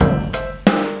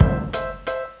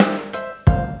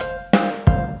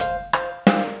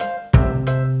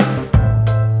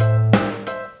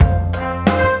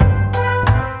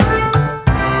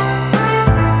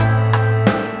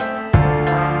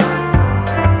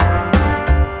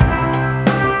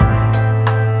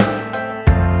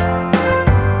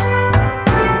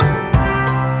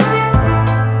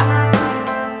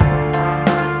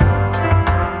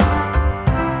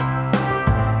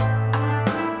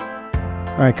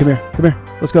right, come here.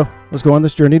 Let's go. Let's go on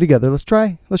this journey together. Let's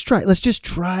just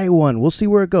try one. We'll see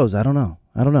where it goes. I don't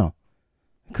know.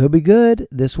 It could be good.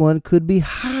 This one could be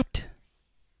hot.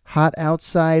 Hot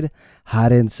outside,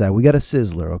 hot inside. We got a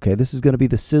sizzler, okay? This is going to be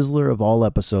the sizzler of all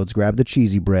episodes. Grab the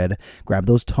cheesy bread. Grab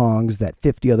those tongs that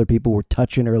 50 other people were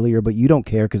touching earlier, but you don't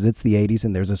care because it's the 80s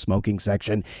and there's a smoking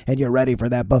section and you're ready for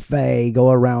that buffet.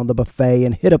 Go around the buffet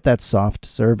and hit up that soft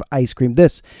serve ice cream.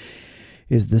 This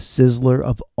is the sizzler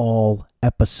of all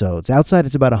episodes. Outside,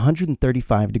 it's about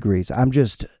 135 degrees. I'm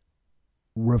just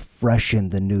refreshing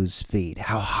the news feed.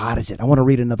 How hot is it? I want to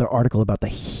read another article about the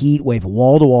heat wave,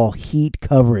 wall-to-wall heat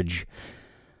coverage.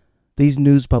 These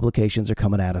news publications are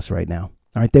coming at us right now.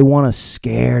 All right, they want us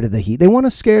scared of the heat. They want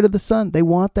us scared of the sun. They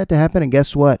want that to happen, and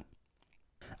guess what?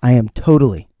 I am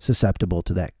totally susceptible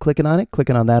to that. Clicking on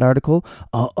that article.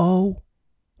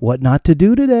 What not to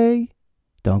do today?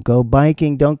 Don't go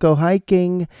biking, don't go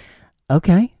hiking.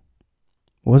 Okay,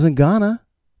 wasn't gonna,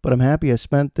 but I'm happy I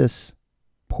spent this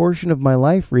portion of my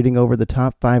life reading over the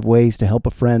top 5 ways to help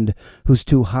a friend who's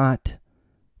too hot.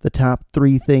 The top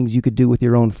 3 things you could do with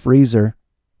your own freezer.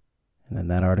 And then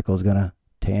that article is going to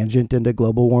tangent into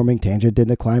global warming, tangent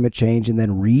into climate change, and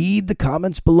then read the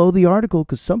comments below the article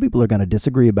because some people are going to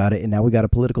disagree about it. And now we got a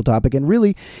political topic. And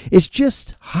really, it's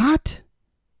just hot.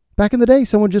 Back in the day,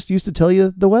 someone just used to tell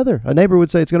you the weather. A neighbor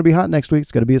would say it's going to be hot next week.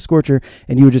 It's going to be a scorcher.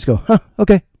 And you would just go,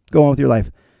 okay, go on with your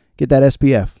life. Get that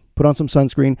SPF. Put on some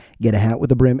sunscreen, get a hat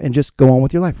with a brim, and just go on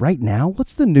with your life. Right now,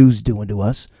 what's the news doing to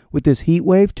us with this heat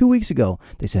wave? 2 weeks ago,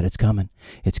 they said it's coming,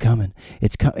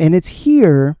 and it's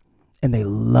here, and they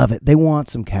love it. They want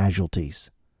some casualties.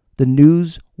 The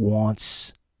news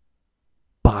wants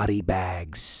body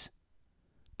bags.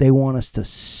 They want us to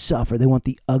suffer. They want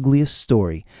the ugliest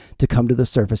story to come to the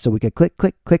surface so we can click.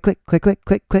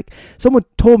 Someone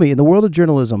told me in the world of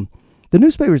journalism, the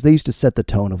newspapers, they used to set the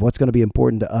tone of what's going to be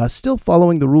important to us, still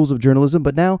following the rules of journalism,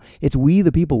 but now it's we,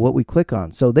 the people, what we click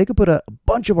on. So they could put a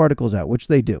bunch of articles out, which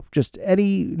they do. Just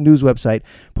any news website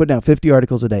putting out 50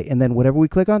 articles a day. And then whatever we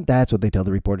click on, that's what they tell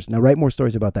the reporters. Now write more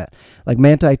stories about that. Like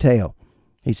Manti Te'o.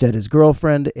 He said his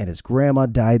girlfriend and his grandma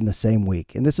died in the same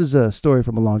week. And this is a story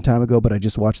from a long time ago, but I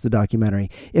just watched the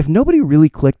documentary. If nobody really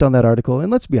clicked on that article,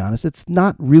 and let's be honest, it's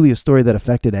not really a story that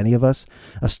affected any of us.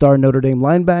 A star Notre Dame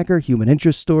linebacker, human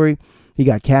interest story. He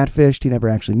got catfished. He never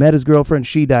actually met his girlfriend.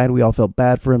 She died. We all felt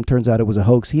bad for him. Turns out it was a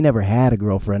hoax. He never had a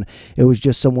girlfriend. It was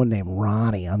just someone named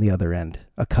Ronnie on the other end.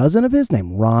 A cousin of his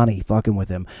named Ronnie fucking with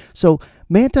him. So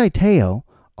Manti Te'o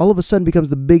all of a sudden becomes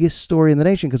the biggest story in the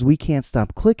nation because we can't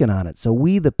stop clicking on it. So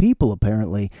we, the people,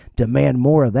 apparently demand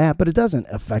more of that, but it doesn't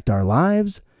affect our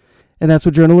lives. And that's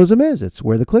what journalism is. It's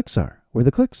where the clicks are,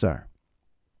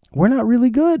 We're not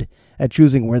really good at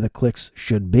choosing where the clicks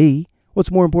should be. What's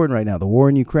more important right now, the war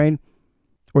in Ukraine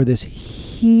or this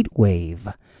heat wave?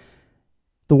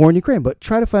 The war in Ukraine, but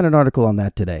try to find an article on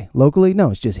that today. Locally, no,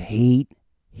 it's just heat,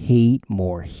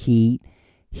 more heat,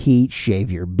 shave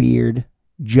your beard,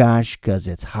 Josh, because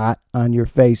it's hot on your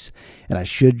face, and I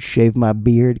should shave my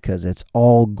beard because it's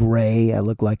all gray. I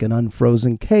look like an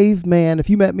unfrozen caveman. If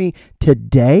you met me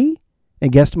today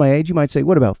and guessed my age, you might say,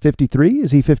 what about 53?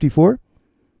 Is he 54?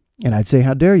 And I'd say,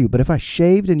 how dare you? But if I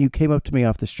shaved and you came up to me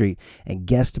off the street and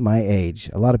guessed my age,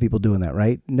 a lot of people doing that,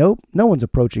 right? Nope, no one's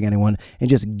approaching anyone and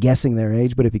just guessing their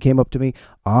age. But if you came up to me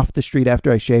off the street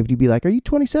after I shaved, you'd be like, are you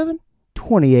 27?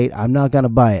 28, I'm not going to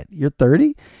buy it. You're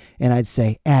 30? And I'd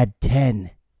say, add 10,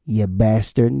 you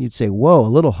bastard. And you'd say, whoa, a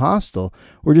little hostile.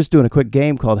 We're just doing a quick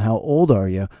game called How Old Are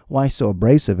You? Why so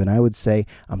abrasive? And I would say,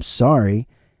 I'm sorry.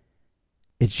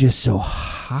 It's just so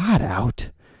hot out.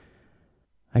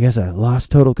 I guess I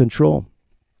lost total control.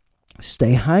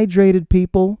 Stay hydrated,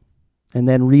 people. And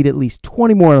then read at least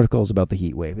 20 more articles about the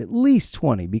heat wave. At least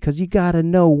 20, because you got to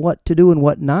know what to do and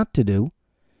what not to do.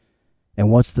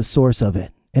 And what's the source of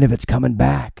it. And if it's coming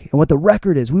back, and what the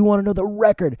record is. We want to know the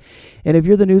record. And if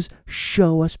you're the news,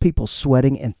 show us people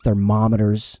sweating and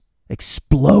thermometers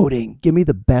exploding. Give me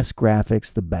the best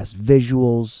graphics, the best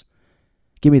visuals.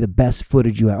 Give me the best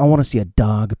footage you have. I want to see a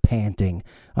dog panting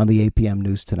on the 8 p.m.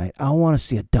 news tonight. I want to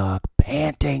see a dog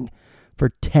panting for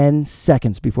 10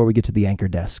 seconds before we get to the anchor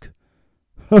desk.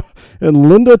 And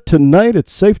Linda, tonight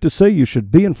it's safe to say you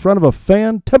should be in front of a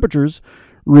fan. Temperatures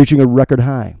reaching a record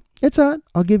high. It's hot.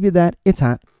 I'll give you that. It's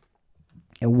hot.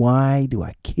 And why do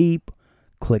I keep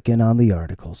clicking on the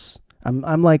articles?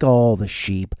 I'm like all the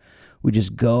sheep. We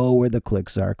just go where the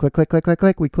clicks are. Click.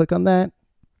 We click on that.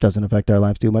 Doesn't affect our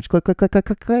lives too much. Click on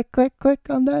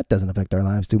that. Doesn't affect our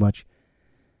lives too much.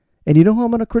 And you know who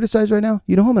I'm going to criticize right now?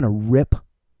 You know who I'm going to rip?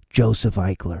 Joseph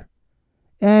Eichler.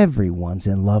 Everyone's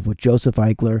in love with Joseph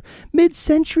Eichler.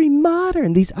 Mid-century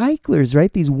modern. These Eichlers,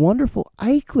 right? These wonderful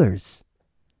Eichlers.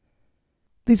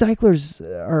 These Eichlers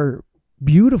are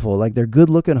beautiful. Like, they're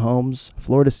good-looking homes,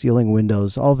 floor-to-ceiling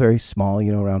windows, all very small,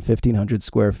 around 1,500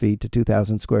 square feet to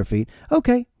 2,000 square feet.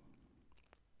 Okay.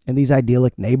 And these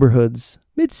idyllic neighborhoods.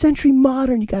 Mid-century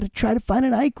modern. You got to try to find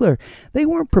an Eichler. They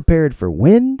weren't prepared for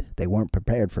wind. They weren't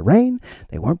prepared for rain.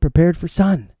 They weren't prepared for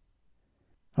sun.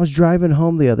 I was driving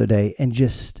home the other day and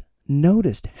just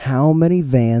noticed how many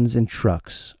vans and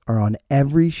trucks are on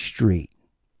every street.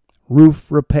 Roof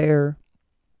repair,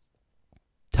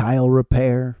 tile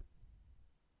repair,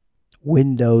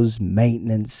 windows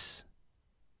maintenance,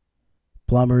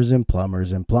 plumbers and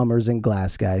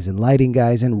glass guys and lighting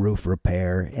guys and roof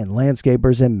repair and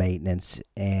landscapers and maintenance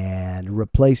and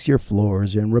replace your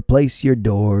floors and replace your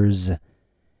doors.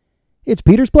 It's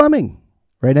Peter's Plumbing,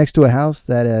 right next to a house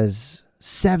that has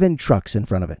 7 trucks in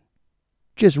front of it.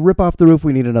 Just rip off the roof.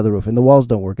 We need another roof. And the walls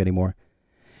don't work anymore.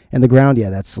 And the ground,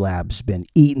 that slab's been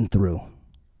eaten through.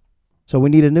 So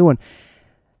we need a new one.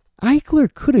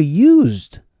 Eichler could have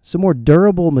used some more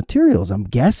durable materials, I'm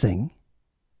guessing.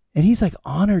 And he's like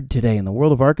honored today in the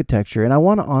world of architecture. And I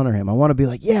want to honor him. I want to be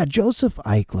like, yeah, Joseph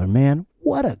Eichler, man.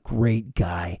 What a great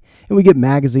guy. And we get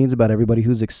magazines about everybody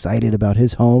who's excited about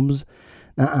his homes.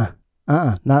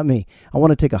 Not me. I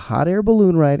want to take a hot air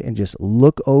balloon ride and just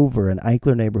look over an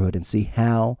Eichler neighborhood and see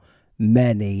how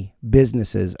many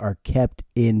businesses are kept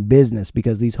in business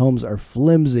because these homes are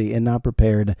flimsy and not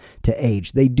prepared to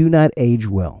age. They do not age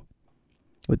well.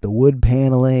 With the wood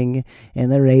paneling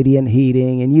and the radiant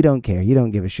heating, and you don't care. You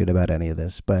don't give a shit about any of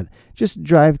this. But just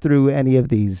drive through any of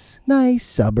these nice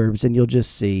suburbs and you'll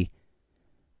just see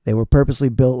they were purposely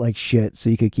built like shit so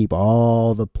you could keep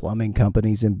all the plumbing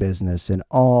companies in business and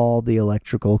all the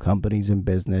electrical companies in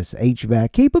business,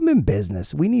 HVAC, keep them in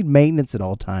business. We need maintenance at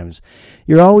all times.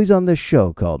 You're always on this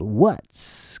show called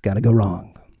What's Gotta Go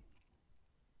Wrong?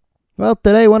 Well,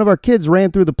 today one of our kids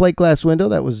ran through the plate glass window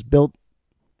that was built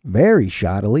very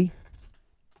shoddily.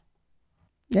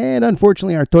 And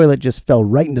unfortunately, our toilet just fell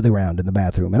right into the ground in the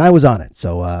bathroom, and I was on it.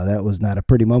 So that was not a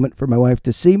pretty moment for my wife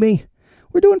to see me.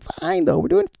 We're doing fine, though. We're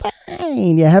doing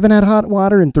fine. Yeah, haven't had hot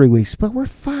water in 3 weeks, but we're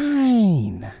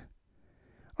fine.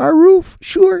 Our roof,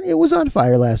 sure, it was on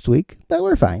fire last week, but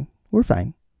we're fine. We're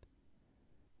fine.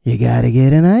 You gotta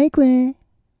get an Eichler.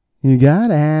 You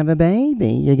gotta have a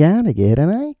baby. You gotta get an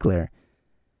Eichler.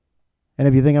 And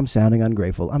if you think I'm sounding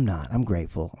ungrateful, I'm not. I'm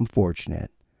grateful. I'm fortunate.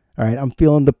 All right, I'm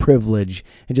feeling the privilege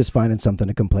and just finding something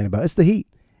to complain about. It's the heat.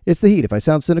 It's the heat. If I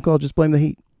sound cynical, I'll just blame the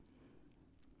heat.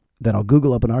 Then I'll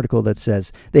Google up an article that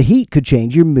says, the heat could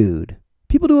change your mood.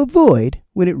 People to avoid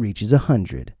when it reaches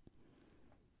 100.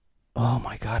 Oh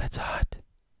my God, it's hot.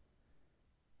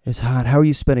 It's hot. How are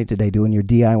you spending today doing your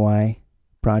DIY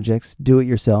projects? Do it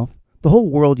yourself. The whole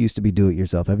world used to be do it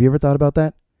yourself. Have you ever thought about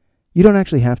that? You don't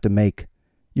actually have to make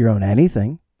your own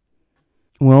anything.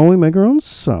 Well, we make our own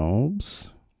soaps.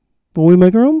 Well, we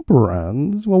make our own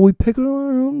breads. Well, we pick our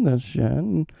own this shit.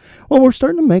 Well, we're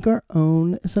starting to make our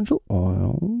own essential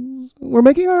oils. We're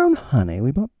making our own honey.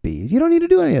 We bought bees. You don't need to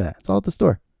do any of that. It's all at the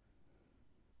store.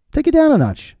 Take it down a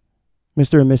notch,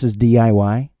 Mr. and Mrs.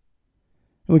 DIY. And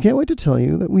we can't wait to tell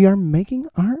you that we are making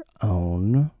our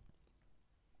own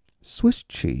Swiss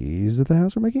cheese at the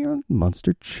house. We're making our own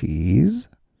Munster cheese.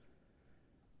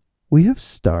 We have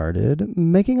started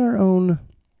making our own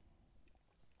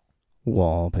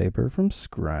wallpaper from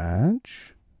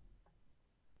scratch.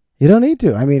 You don't need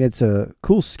to. I mean, it's a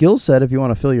cool skill set if you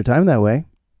want to fill your time that way.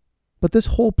 But this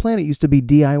whole planet used to be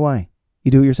DIY.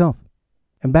 You do it yourself.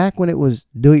 And back when it was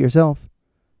do it yourself,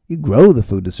 you grow the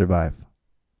food to survive.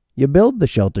 You build the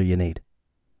shelter you need.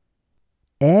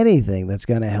 Anything that's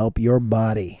going to help your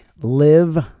body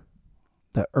live,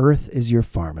 the earth is your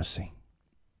pharmacy.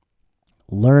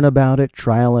 Learn about it,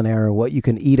 trial and error, what you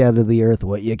can eat out of the earth,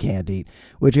 what you can't eat,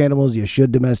 which animals you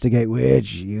should domesticate,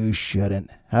 which you shouldn't,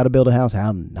 how to build a house,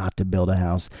 how not to build a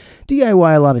house.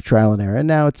 DIY, a lot of trial and error, and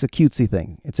now it's a cutesy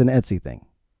thing. It's an Etsy thing.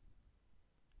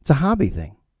 It's a hobby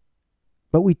thing.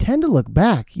 But we tend to look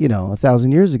back,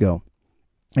 1,000 years ago,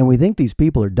 and we think these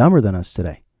people are dumber than us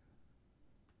today.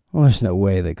 Well, there's no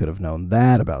way they could have known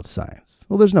that about science.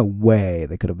 Well, there's no way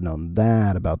they could have known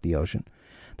that about the ocean.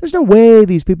 There's no way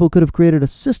these people could have created a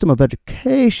system of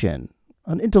education,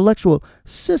 an intellectual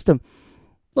system.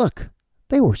 Look,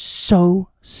 they were so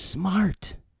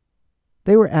smart.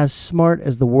 They were as smart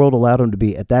as the world allowed them to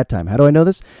be at that time. How do I know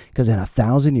this? Because in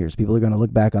 1,000 years, people are going to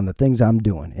look back on the things I'm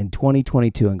doing in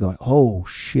 2022 and going, oh,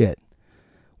 shit.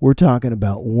 We're talking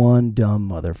about one dumb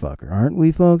motherfucker, aren't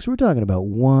we, folks? We're talking about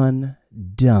one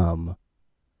dumb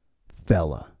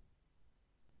fella.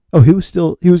 Oh, he was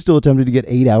still attempting to get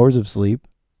 8 hours of sleep.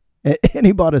 And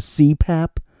he bought a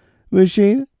CPAP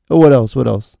machine. Oh, what else? What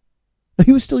else?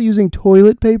 He was still using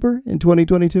toilet paper in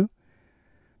 2022.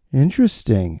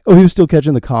 Interesting. Oh, he was still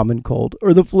catching the common cold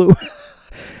or the flu.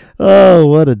 Oh,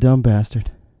 what a dumb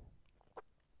bastard.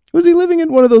 Was he living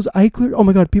in one of those Eichler? Oh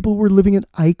my God, people were living in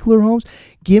Eichler homes.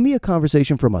 Give me a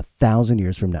conversation from 1,000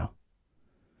 years from now.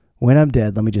 When I'm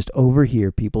dead, let me just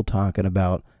overhear people talking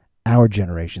about our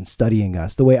generation, studying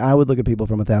us, the way I would look at people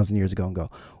from 1,000 years ago and go,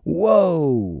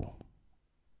 whoa,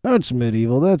 that's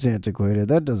medieval, that's antiquated,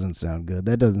 that doesn't sound good,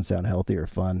 that doesn't sound healthy or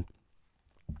fun.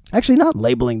 Actually, not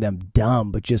labeling them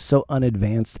dumb, but just so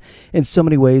unadvanced in so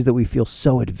many ways that we feel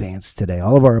so advanced today.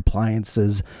 All of our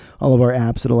appliances, all of our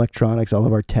apps and electronics, all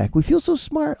of our tech, we feel so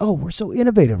smart. Oh, we're so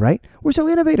innovative, right? We're so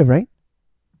innovative, right?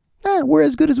 We're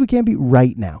as good as we can be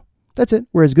right now. That's it.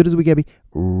 We're as good as we can be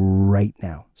right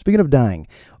now. Speaking of dying,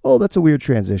 oh, that's a weird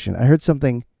transition. I heard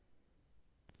something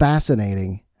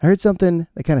fascinating. I heard something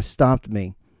that kind of stopped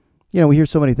me. You know, we hear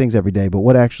so many things every day, but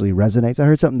what actually resonates? I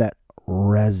heard something that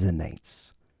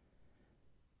resonates.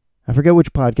 I forget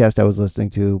which podcast I was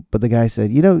listening to, but the guy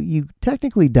said, you know, you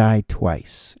technically die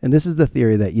twice. And this is the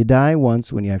theory that you die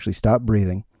once when you actually stop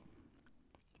breathing,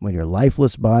 when your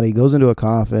lifeless body goes into a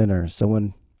coffin or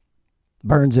someone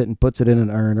burns it and puts it in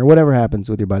an urn or whatever happens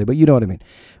with your body. But you know what I mean.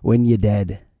 When you're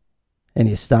dead and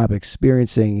you stop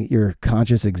experiencing your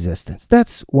conscious existence.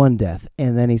 That's one death.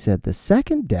 And then he said the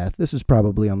second death, this is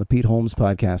probably on the Pete Holmes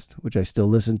podcast, which I still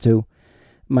listen to,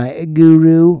 my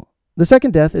guru. The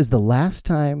second death is the last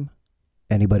time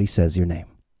anybody says your name.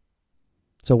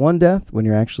 So one death when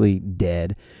you're actually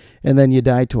dead, and then you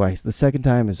die twice. The second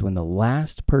time is when the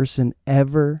last person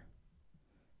ever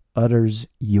utters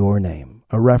your name,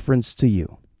 a reference to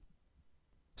you.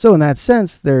 So in that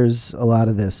sense, there's a lot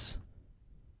of this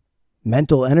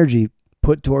mental energy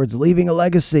put towards leaving a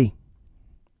legacy.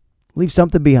 Leave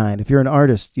something behind. If you're an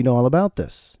artist, you know all about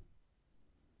this.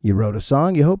 You wrote a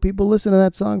song, you hope people listen to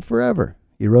that song forever.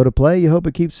 You wrote a play, you hope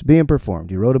it keeps being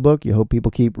performed. You wrote a book, you hope people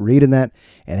keep reading that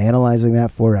and analyzing that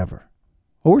forever.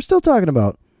 Well, we're still talking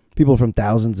about people from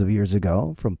thousands of years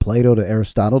ago, from Plato to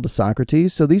Aristotle to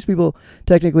Socrates. So these people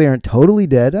technically aren't totally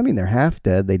dead. I mean, they're half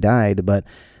dead. They died, but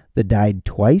the died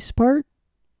twice part,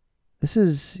 this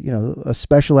is, you know, a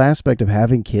special aspect of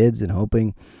having kids and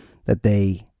hoping that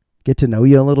they get to know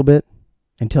you a little bit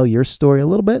and tell your story a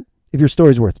little bit. If your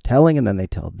story is worth telling, and then they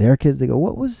tell their kids, they go,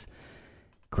 what was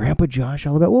Grandpa Josh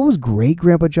all about? What was great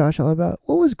Grandpa Josh all about?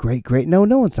 What was great? No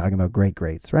one's talking about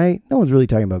greats, right? No one's really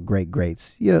talking about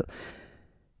greats. You know,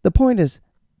 the point is,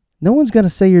 no one's going to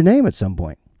say your name at some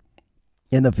point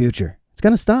in the future. It's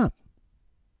going to stop.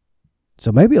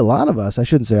 So maybe a lot of us, I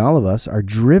shouldn't say all of us, are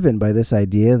driven by this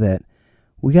idea that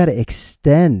we got to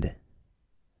extend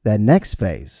that next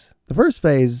phase. The first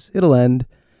phase, it'll end,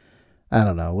 I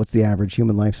don't know, what's the average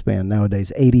human lifespan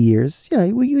nowadays? 80 years. You know,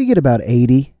 we get about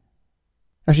 80.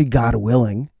 Actually, God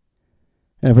willing.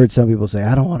 And I've heard some people say,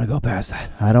 I don't want to go past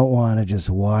that. I don't want to just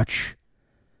watch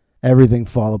everything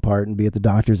fall apart and be at the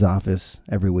doctor's office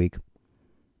every week.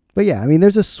 But yeah, I mean,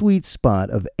 there's a sweet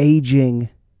spot of aging.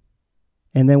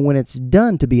 And then when it's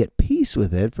done, to be at peace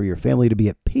with it, for your family to be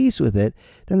at peace with it,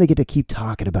 then they get to keep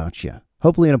talking about you,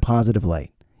 hopefully in a positive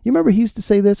light. You remember he used to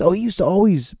say this? Oh, he used to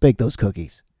always bake those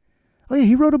cookies. Oh yeah,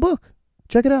 he wrote a book.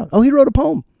 Check it out. Oh, he wrote a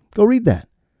poem. Go read that.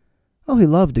 Oh, he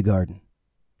loved to garden.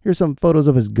 Here's some photos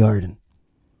of his garden.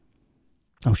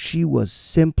 Oh, she was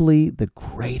simply the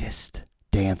greatest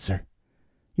dancer.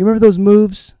 You remember those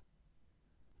moves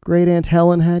Great Aunt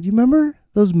Helen had? You remember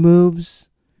those moves?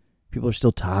 People are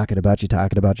still talking about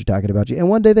you. And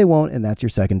one day they won't, and that's your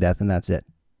second death, and that's it.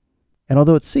 And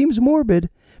although it seems morbid,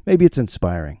 maybe it's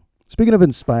inspiring. Speaking of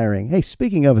inspiring, hey,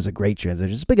 speaking of is a great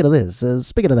transition. Speaking of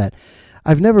that,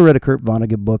 I've never read a Kurt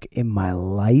Vonnegut book in my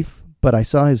life, but I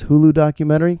saw his Hulu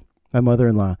documentary. My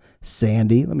mother-in-law,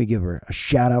 Sandy, let me give her a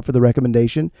shout out for the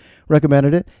recommendation,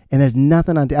 recommended it. And there's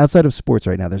nothing on, outside of sports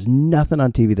right now, there's nothing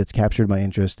on TV that's captured my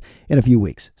interest in a few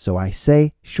weeks. So I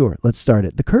say, sure, let's start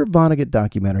it. The Kurt Vonnegut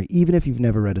documentary, even if you've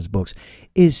never read his books,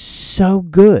 is so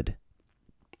good.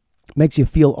 Makes you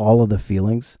feel all of the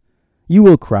feelings. You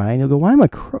will cry, and you'll go, why am I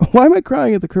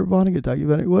crying at the Kurt Vonnegut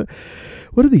documentary? What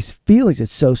are these feelings?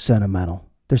 It's so sentimental.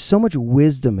 There's so much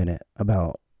wisdom in it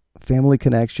about family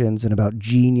connections and about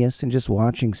genius, and just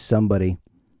watching somebody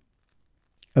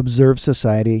observe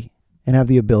society and have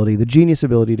the genius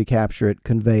ability to capture it,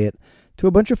 convey it to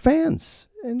a bunch of fans.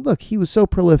 And look, he was so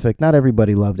prolific. Not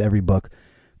everybody loved every book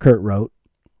Kurt wrote.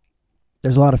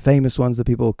 There's a lot of famous ones that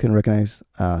people can recognize.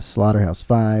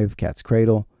 Slaughterhouse-Five, Cat's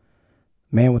Cradle,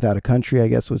 Man Without a Country, I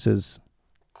guess, was his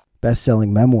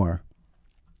best-selling memoir.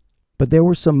 But there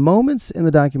were some moments in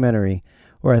the documentary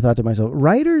where I thought to myself,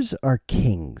 writers are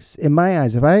kings. In my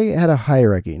eyes, if I had a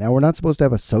hierarchy, now we're not supposed to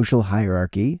have a social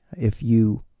hierarchy. If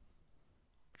you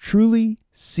truly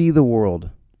see the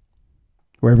world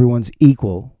where everyone's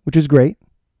equal, which is great.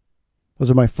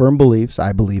 Those are my firm beliefs.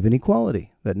 I believe in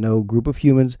equality, that no group of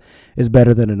humans is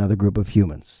better than another group of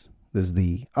humans. This is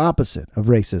the opposite of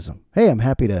racism. Hey, I'm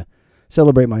happy to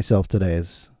celebrate myself today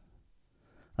as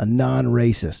a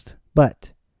non-racist.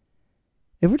 But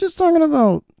if we're just talking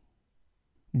about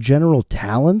general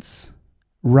talents,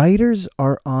 writers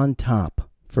are on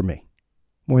top for me.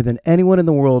 More than anyone in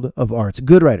the world of arts.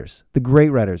 Good writers, the great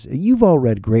writers. You've all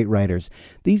read great writers.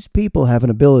 These people have an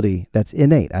ability that's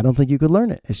innate. I don't think you could learn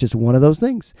it. It's just one of those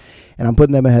things. And I'm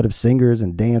putting them ahead of singers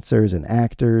and dancers and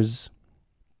actors.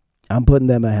 I'm putting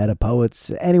them ahead of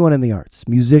poets, anyone in the arts,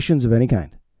 musicians of any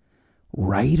kind.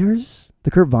 Writers?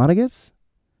 The Kurt Vonnegut's?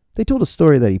 They told a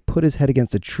story that he put his head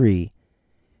against a tree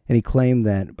and he claimed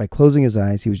that by closing his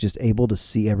eyes, he was just able to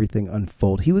see everything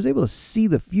unfold. He was able to see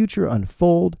the future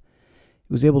unfold.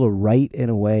 He was able to write in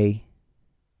a way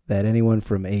that anyone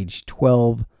from age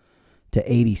 12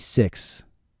 to 86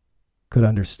 could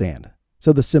understand.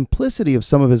 So the simplicity of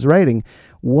some of his writing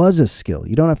was a skill.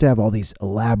 You don't have to have all these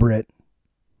elaborate,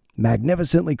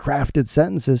 magnificently crafted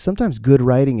sentences. Sometimes good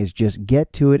writing is just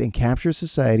get to it and capture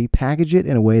society, package it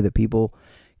in a way that people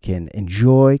can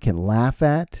enjoy, can laugh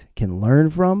at, can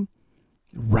learn from.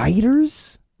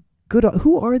 Writers? Good.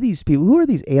 Who are these people? Who are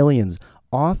these aliens?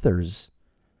 Authors?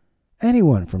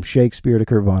 Anyone from Shakespeare to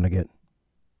Kurt Vonnegut.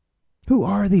 Who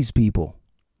are these people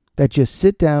that just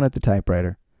sit down at the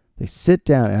typewriter? They sit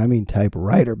down, and I mean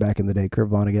typewriter back in the day,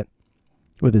 Kurt Vonnegut,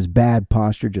 with his bad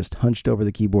posture just hunched over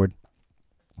the keyboard,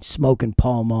 smoking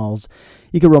Pall Malls.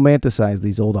 You could romanticize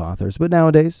these old authors, but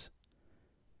nowadays,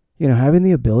 having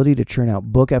the ability to churn out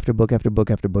book after book after book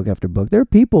after book after book. There are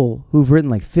people who've written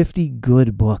like 50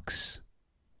 good books.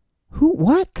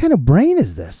 What kind of brain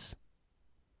is this?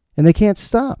 And they can't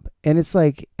stop. And it's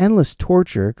like endless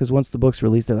torture because once the book's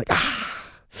released, they're like,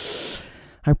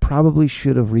 I probably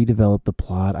should have redeveloped the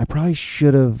plot. I probably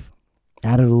should have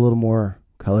added a little more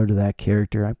color to that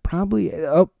character.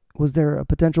 Was there a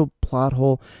potential plot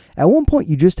hole? At one point,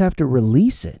 you just have to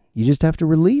release it.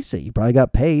 You probably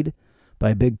got paid by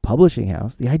a big publishing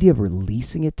house. The idea of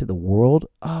releasing it to the world,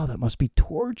 that must be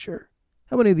torture.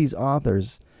 How many of these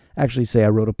authors actually say I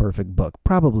wrote a perfect book?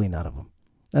 Probably none of them.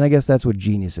 And I guess that's what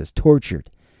genius is,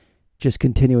 tortured. Just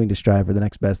continuing to strive for the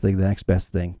next best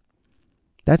thing.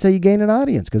 That's how you gain an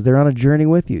audience, because they're on a journey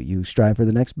with you. You strive for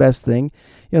the next best thing.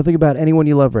 Think about anyone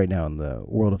you love right now in the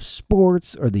world of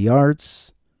sports or the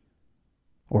arts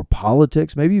or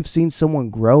politics. Maybe you've seen someone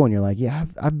grow and you're like, yeah,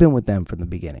 I've been with them from the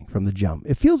beginning, from the jump.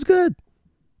 It feels good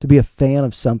to be a fan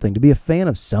of something, to be a fan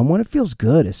of someone. It feels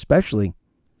good, especially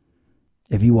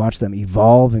if you watch them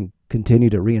evolve and continue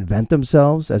to reinvent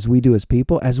themselves as we do as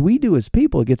people.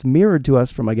 It gets mirrored to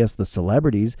us from, I guess, the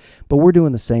celebrities, but we're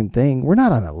doing the same thing. We're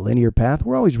not on a linear path.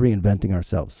 We're always reinventing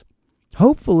ourselves.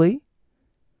 Hopefully,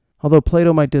 although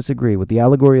Plato might disagree with the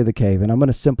allegory of the cave, and I'm going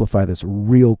to simplify this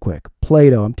real quick.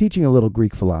 Plato, I'm teaching a little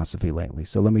Greek philosophy lately,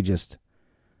 so let me just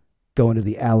go into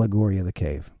the allegory of the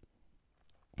cave.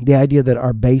 The idea that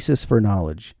our basis for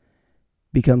knowledge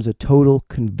becomes a total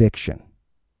conviction.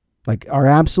 Like our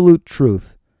absolute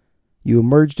truth. You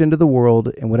emerged into the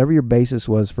world, and whatever your basis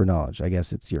was for knowledge, I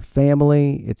guess it's your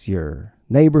family, it's your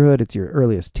neighborhood, it's your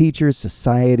earliest teachers,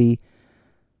 society,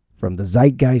 from the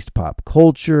zeitgeist pop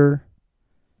culture,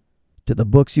 to the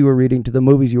books you were reading, to the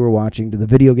movies you were watching, to the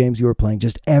video games you were playing,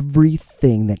 just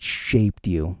everything that shaped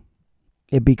you,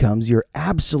 it becomes your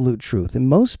absolute truth. And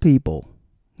most people,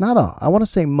 not all, I want to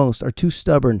say most, are too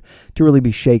stubborn to really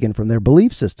be shaken from their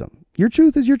belief system. Your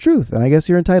truth is your truth, and I guess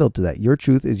you're entitled to that. Your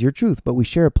truth is your truth, but we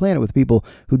share a planet with people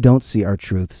who don't see our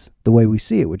truths the way we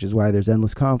see it, which is why there's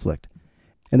endless conflict.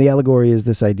 And the allegory is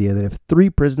this idea that if 3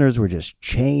 prisoners were just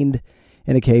chained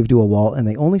in a cave to a wall and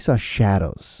they only saw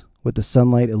shadows, with the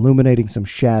sunlight illuminating some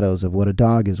shadows of what a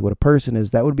dog is, what a person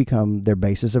is, that would become their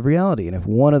basis of reality. And if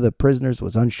one of the prisoners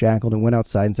was unshackled and went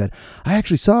outside and said, I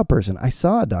actually saw a person, I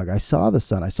saw a dog, I saw the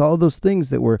sun, I saw all those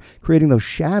things that were creating those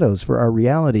shadows for our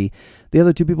reality, the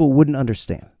other 2 people wouldn't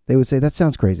understand. They would say, that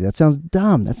sounds crazy, that sounds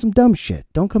dumb, that's some dumb shit.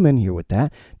 Don't come in here with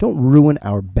that. Don't ruin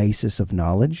our basis of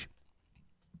knowledge.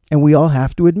 And we all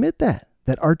have to admit that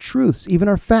our truths, even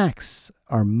our facts,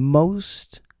 are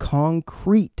most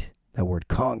concrete. That word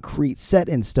concrete, set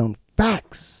in stone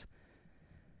facts,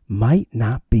 might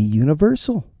not be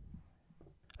universal.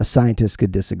 A scientist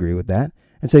could disagree with that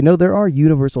and say, no, there are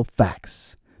universal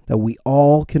facts that we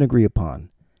all can agree upon.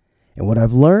 And what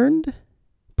I've learned,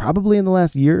 probably in the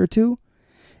last year or 2,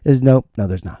 is no,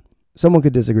 there's not. someone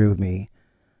could disagree with me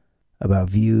about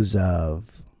views of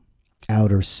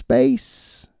outer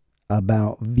space,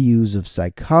 about views of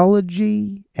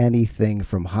psychology, anything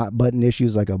from hot button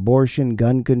issues like abortion,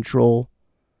 gun control,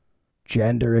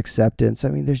 gender acceptance. I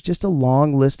mean, there's just a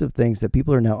long list of things that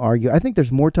people are now arguing. I think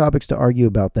there's more topics to argue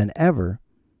about than ever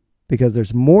because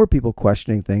there's more people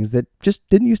questioning things that just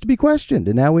didn't used to be questioned.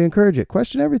 And now we encourage it.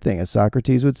 Question everything. As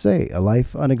Socrates would say, a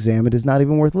life unexamined is not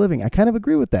even worth living. I kind of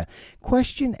agree with that.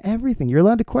 Question everything. You're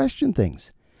allowed to question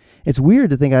things. It's weird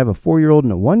to think I have a 4-year-old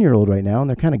and a 1-year-old right now, and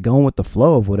they're kind of going with the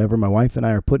flow of whatever my wife and I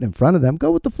are putting in front of them.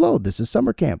 Go with the flow. This is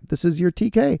summer camp. This is your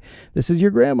TK. This is your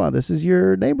grandma. This is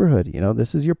your neighborhood. You know,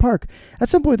 this is your park. At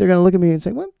some point, they're going to look at me and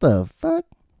say, what the fuck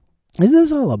is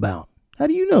this all about? How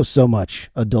do you know so much?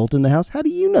 Adult in the house, how do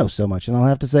you know so much? And I'll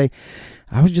have to say,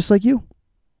 I was just like you.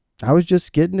 I was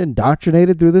just getting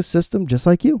indoctrinated through this system just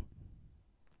like you.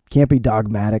 Can't be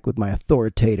dogmatic with my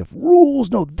authoritative rules.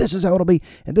 No, this is how it'll be,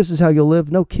 and this is how you'll live.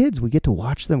 No, kids, we get to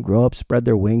watch them grow up, spread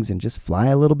their wings, and just fly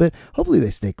a little bit. Hopefully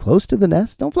they stay close to the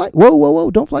nest. Don't fly. Whoa, whoa, whoa.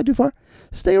 Don't fly too far.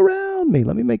 Stay around me.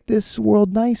 Let me make this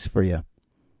world nice for you.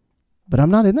 But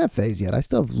I'm not in that phase yet. I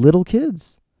still have little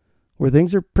kids where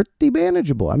things are pretty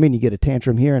manageable. I mean, you get a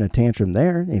tantrum here and a tantrum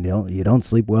there. You don't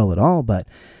sleep well at all, but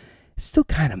it's still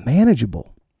kind of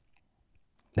manageable.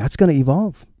 That's going to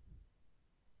evolve.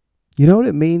 You know what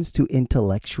it means to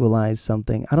intellectualize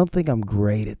something? I don't think I'm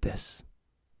great at this.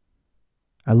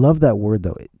 I love that word,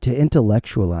 though, to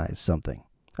intellectualize something.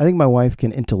 I think my wife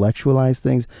can intellectualize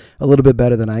things a little bit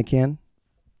better than I can.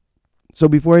 So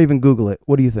before I even Google it,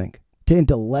 what do you think? To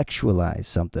intellectualize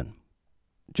something.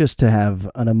 Just to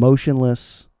have an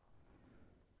emotionless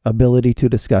ability to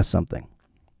discuss something.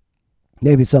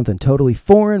 Maybe it's something totally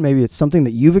foreign. Maybe it's something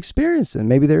that you've experienced, and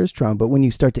maybe there is trauma. But when you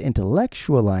start to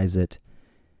intellectualize it,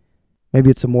 maybe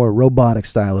it's a more robotic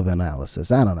style of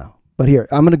analysis. I don't know. But here,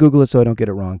 I'm going to Google it so I don't get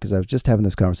it wrong because I was just having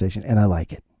this conversation and I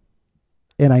like it.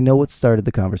 And I know what started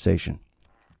the conversation.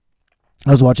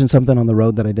 I was watching something on the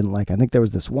road that I didn't like. I think there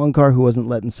was this one car who wasn't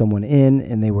letting someone in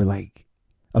and they were like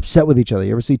upset with each other.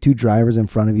 You ever see two drivers in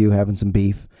front of you having some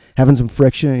beef, having some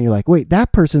friction, and you're like, wait,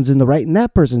 that person's in the right and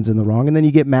that person's in the wrong. And then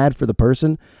you get mad for the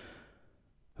person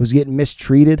who's getting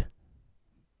mistreated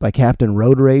by Captain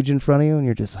Road Rage in front of you. And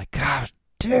you're just like, gosh,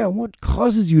 damn, what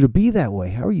causes you to be that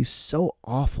way? How are you so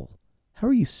awful? How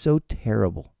are you so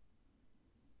terrible?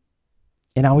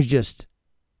 And I was just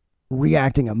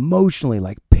reacting emotionally,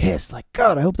 like pissed, like,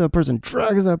 God, I hope that person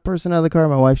drags that person out of the car.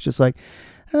 My wife's just like,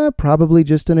 probably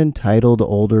just an entitled,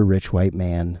 older, rich white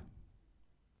man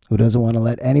who doesn't want to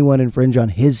let anyone infringe on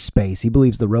his space. He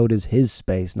believes the road is his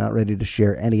space, not ready to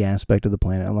share any aspect of the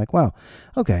planet. I'm like, wow,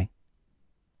 okay.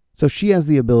 So she has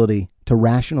the ability to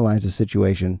rationalize a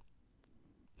situation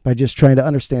by just trying to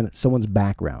understand someone's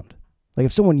background. Like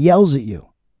if someone yells at you,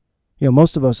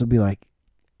 most of us would be like,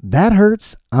 that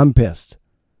hurts, I'm pissed.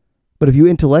 But if you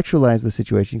intellectualize the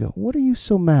situation, you go, what are you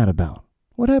so mad about?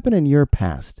 What happened in your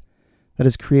past that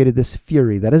has created this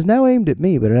fury that is now aimed at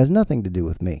me, but it has nothing to do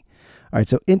with me? All right,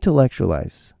 so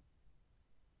intellectualize.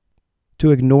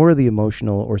 To ignore the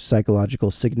emotional or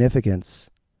psychological significance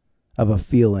of a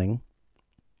feeling,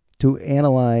 to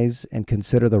analyze and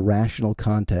consider the rational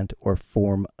content or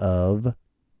form of.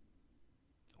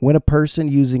 When a person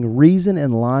using reason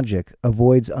and logic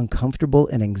avoids uncomfortable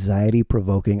and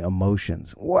anxiety-provoking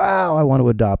emotions. Wow, I want to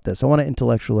adopt this. I want to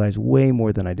intellectualize way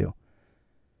more than I do.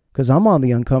 Because I'm on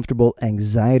the uncomfortable,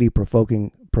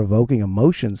 anxiety-provoking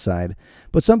emotion side.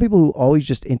 But some people who always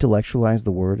just intellectualize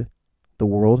the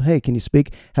world, hey, can you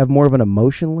speak, have more of an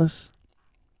emotionless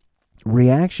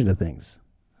reaction to things.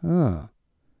 A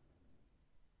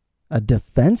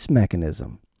defense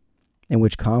mechanism in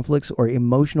which conflicts or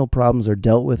emotional problems are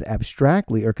dealt with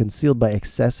abstractly or concealed by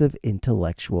excessive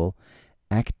intellectual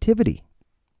activity.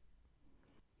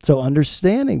 So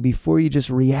understanding before you just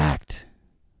react.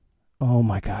 Oh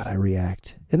my God, I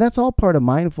react. And that's all part of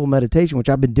mindful meditation, which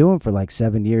I've been doing for like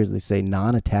 7 years. They say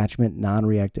non-attachment,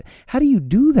 non-reactive. How do you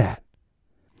do that?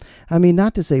 I mean,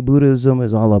 not to say Buddhism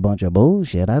is all a bunch of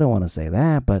bullshit. I don't want to say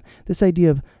that. But this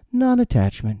idea of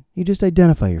non-attachment, you just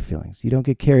identify your feelings. You don't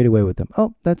get carried away with them.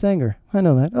 Oh, that's anger. I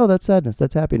know that. Oh, that's sadness.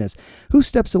 That's happiness. Who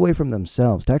steps away from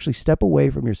themselves? To actually step away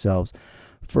from yourselves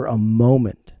for a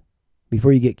moment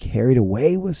before you get carried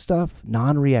away with stuff.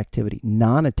 Non-reactivity,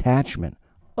 non-attachment.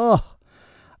 Oh,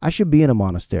 I should be in a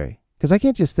monastery. Because I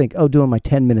can't just think, doing my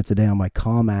 10 minutes a day on my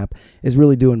Calm app is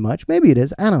really doing much. Maybe it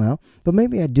is. I don't know. But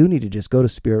maybe I do need to just go to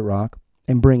Spirit Rock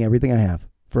and bring everything I have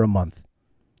for a month.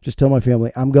 Just tell my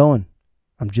family, I'm going.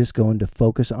 I'm just going to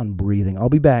focus on breathing. I'll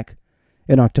be back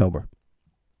in October.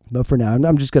 But for now,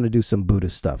 I'm just going to do some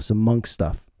Buddhist stuff, some monk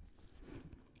stuff.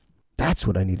 That's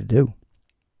what I need to do.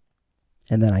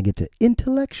 And then I get to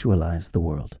intellectualize the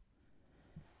world.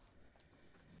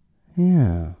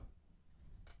 Yeah.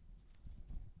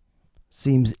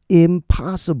 Seems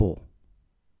impossible.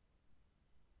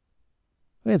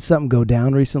 We had something go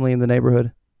down recently in the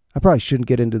neighborhood. I probably shouldn't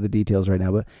get into the details right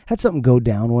now, but had something go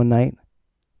down one night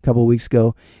a couple of weeks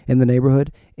ago in the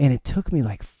neighborhood, and it took me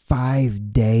like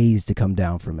 5 days to come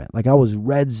down from it. Like I was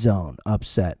red zone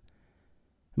upset.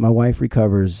 My wife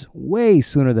recovers way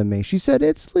sooner than me. She said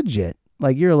it's legit.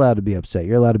 Like you're allowed to be upset.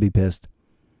 You're allowed to be pissed.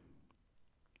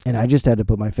 And I just had to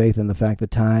put my faith in the fact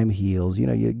that time heals. You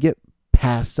know, you get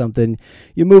past something,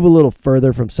 you move a little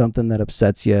further from something that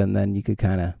upsets you, and then you could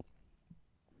kind of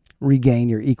regain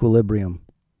your equilibrium.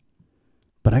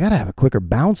 But I got to have a quicker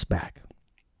bounce back.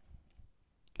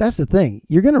 That's the thing.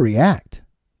 You're going to react.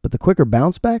 But the quicker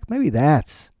bounce back, maybe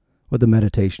that's what the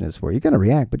meditation is for. You're going to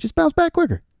react, but just bounce back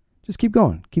quicker. Just keep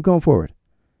going. Keep going forward.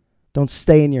 Don't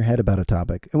stay in your head about a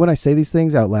topic. And when I say these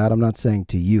things out loud, I'm not saying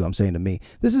to you. I'm saying to me.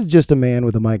 This is just a man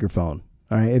with a microphone.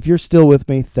 All right. If you're still with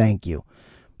me, thank you.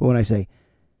 But when I say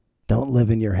don't live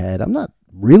in your head, I'm not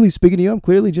really speaking to you. I'm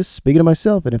clearly just speaking to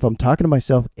myself. And if I'm talking to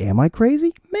myself, am I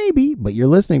crazy? Maybe. But you're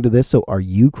listening to this. So are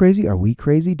you crazy? Are we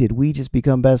crazy? Did we just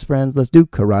become best friends? Let's do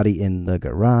karate in the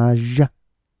garage.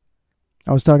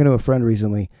 I was talking to a friend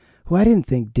recently who I didn't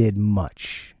think did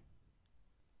much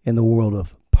in the world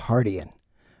of partying.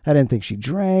 I didn't think she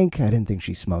drank. I didn't think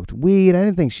she smoked weed. I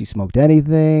didn't think she smoked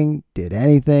anything, did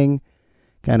anything.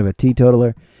 Kind of a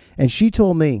teetotaler. And she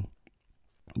told me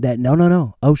that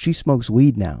no. Oh, she smokes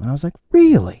weed now. And I was like,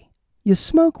 really? You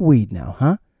smoke weed now,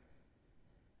 huh?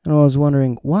 And I was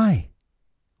wondering, why?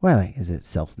 Why? Like, is it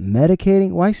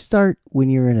self-medicating? Why start when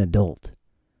you're an adult?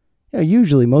 You know,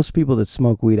 usually most people that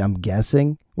smoke weed, I'm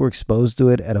guessing, were exposed to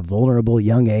it at a vulnerable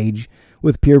young age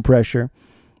with peer pressure.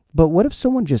 But what if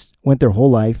someone just went their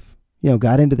whole life,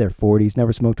 got into their 40s,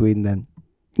 never smoked weed, and then,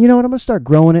 you know what, I'm going to start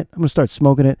growing it. I'm going to start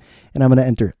smoking it, and I'm going to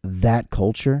enter that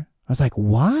culture. I was like,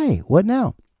 why? What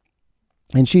now?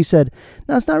 And she said,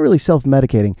 no, it's not really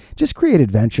self-medicating. Just create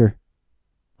adventure.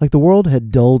 Like the world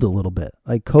had dulled a little bit.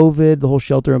 Like COVID, the whole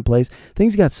shelter in place,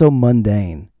 things got so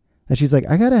mundane that she's like,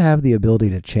 I got to have the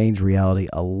ability to change reality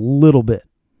a little bit.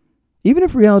 Even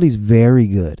if reality's very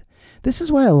good. This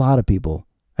is why a lot of people,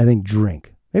 I think,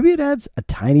 drink. Maybe it adds a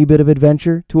tiny bit of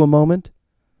adventure to a moment.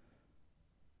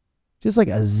 Just like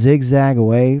a zigzag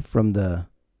away from the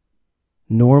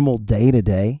normal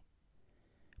day-to-day.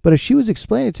 But as she was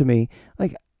explaining it to me,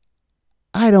 like,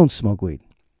 I don't smoke weed.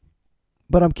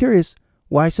 But I'm curious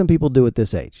why some people do at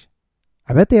this age.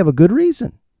 I bet they have a good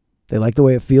reason. They like the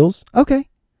way it feels. Okay.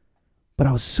 But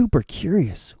I was super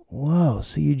curious. Whoa,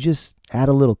 so you just add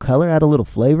a little color, add a little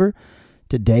flavor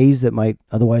to days that might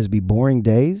otherwise be boring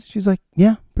days? She's like,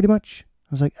 yeah, pretty much.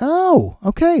 I was like, oh,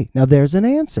 okay. Now there's an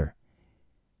answer.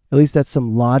 At least that's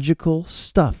some logical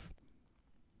stuff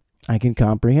I can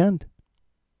comprehend.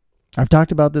 I've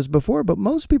talked about this before, but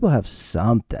most people have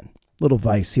something. Little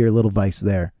vice here, little vice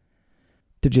there.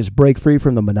 To just break free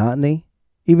from the monotony,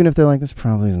 even if they're like, this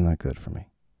probably isn't that good for me.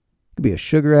 Could be a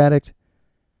sugar addict.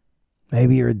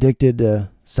 Maybe you're addicted to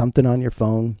something on your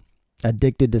phone.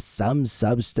 Addicted to some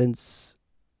substance.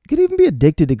 You could even be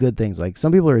addicted to good things. Like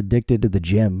some people are addicted to the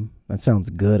gym. That sounds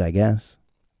good, I guess.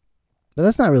 But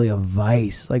that's not really a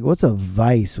vice. Like what's a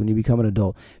vice when you become an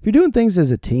adult? If you're doing things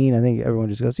as a teen, I think everyone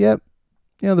just goes, yep,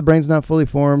 the brain's not fully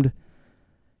formed.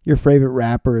 Your favorite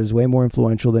rapper is way more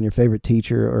influential than your favorite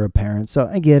teacher or a parent. So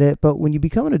I get it. But when you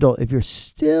become an adult, if you're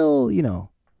still,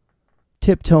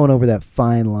 tiptoeing over that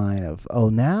fine line of, oh,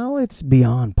 now it's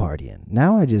beyond partying.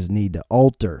 Now I just need to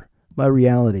alter my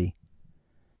reality.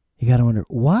 You got to wonder,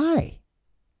 why?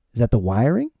 Is that the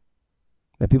wiring?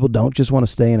 That people don't just want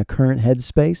to stay in a current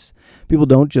headspace? People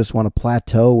don't just want to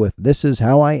plateau with, this is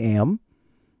how I am?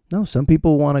 No, some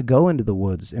people want to go into the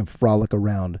woods and frolic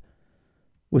around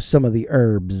with some of the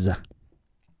herbs.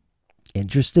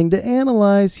 Interesting to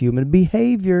analyze. Human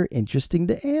behavior. Interesting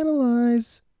to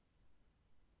analyze.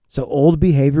 So old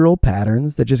behavioral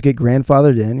patterns that just get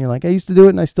grandfathered in. You're like, I used to do it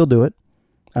and I still do it.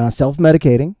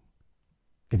 Self-medicating.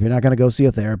 If you're not going to go see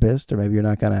a therapist, or maybe you're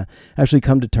not going to actually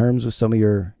come to terms with some of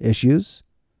your issues.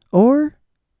 Or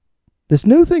this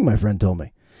new thing my friend told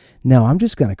me. No, I'm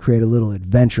just going to create a little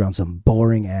adventure on some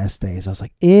boring ass days. I was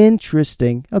like,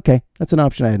 interesting. Okay, that's an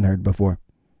option I hadn't heard before.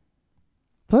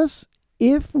 Plus,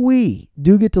 if we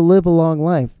do get to live a long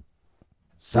life,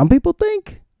 some people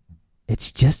think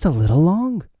it's just a little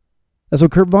long. That's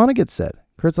what Kurt Vonnegut said.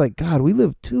 Kurt's like, God, we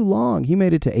lived too long. He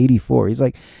made it to 84. He's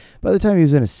like, by the time he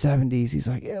was in his 70s, he's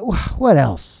like, what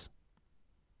else?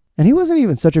 And he wasn't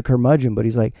even such a curmudgeon, but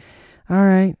he's like, all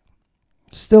right,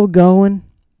 still going.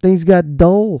 Things got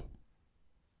dull.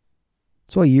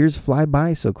 That's why years fly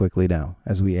by so quickly now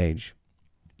as we age.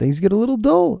 Things get a little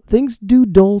dull. Things do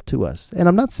dull to us. And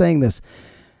I'm not saying this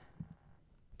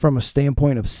from a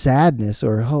standpoint of sadness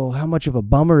or, oh, how much of a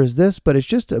bummer is this? But it's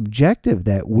just objective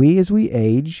that we, as we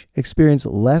age, experience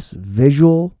less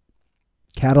visual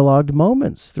cataloged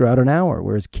moments throughout an hour.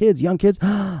 Whereas kids, young kids,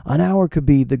 an hour could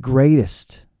be the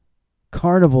greatest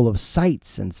carnival of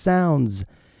sights and sounds.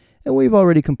 And we've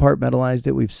already compartmentalized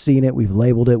it. We've seen it. We've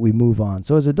labeled it. We move on.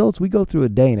 So as adults, we go through a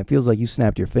day and it feels like you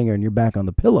snapped your finger and you're back on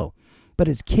the pillow. But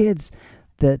as kids,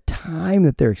 the time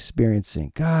that they're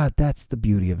experiencing, God, that's the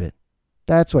beauty of it.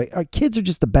 That's why our kids are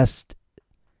just the best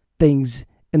things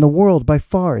in the world by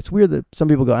far. It's weird that some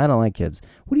people go, I don't like kids.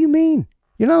 What do you mean?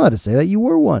 You're not allowed to say that. You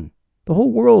were one. The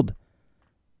whole world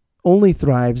only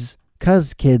thrives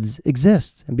because kids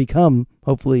exist and become,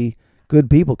 hopefully, good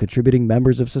people, contributing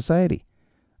members of society.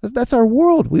 That's our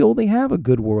world. We only have a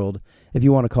good world, if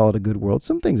you want to call it a good world.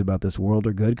 Some things about this world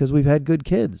are good because we've had good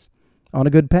kids on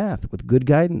a good path with good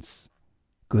guidance,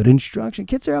 good instruction.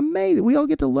 Kids are amazing. We all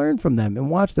get to learn from them and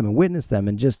watch them and witness them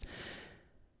and just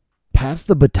pass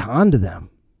the baton to them.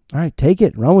 All right, take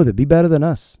it, run with it. Be better than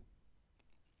us.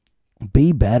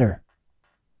 Be better.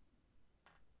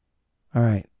 All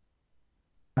right,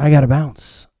 I got to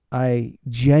bounce. I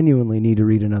genuinely need to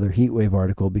read another Heatwave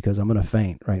article because I'm going to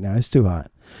faint right now. It's too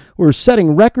hot. We're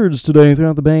setting records today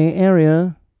throughout the Bay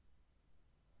Area.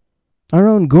 Our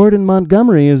own Gordon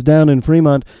Montgomery is down in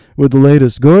Fremont with the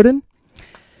latest. Gordon?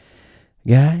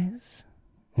 Guys,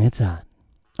 it's hot.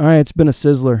 All right, it's been a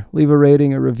sizzler. Leave a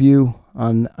rating, a review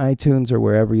on iTunes or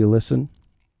wherever you listen.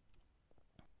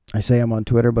 I say I'm on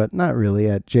Twitter, but not really,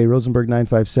 at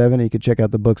jrosenberg957. You can check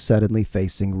out the book Suddenly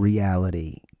Facing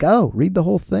Reality. Go, read the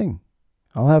whole thing.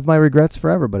 I'll have my regrets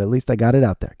forever, but at least I got it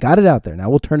out there. Got it out there. Now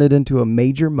we'll turn it into a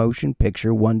major motion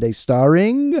picture one day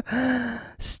starring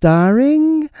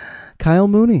Kyle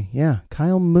Mooney. Yeah,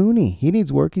 Kyle Mooney. He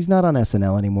needs work. He's not on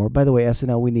SNL anymore. By the way,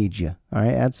 SNL, we need you. All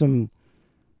right, add some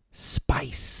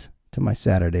spice to my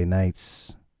Saturday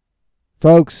nights.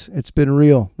 Folks, it's been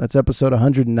real. That's episode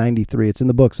 193. It's in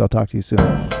the books. I'll talk to you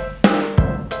soon.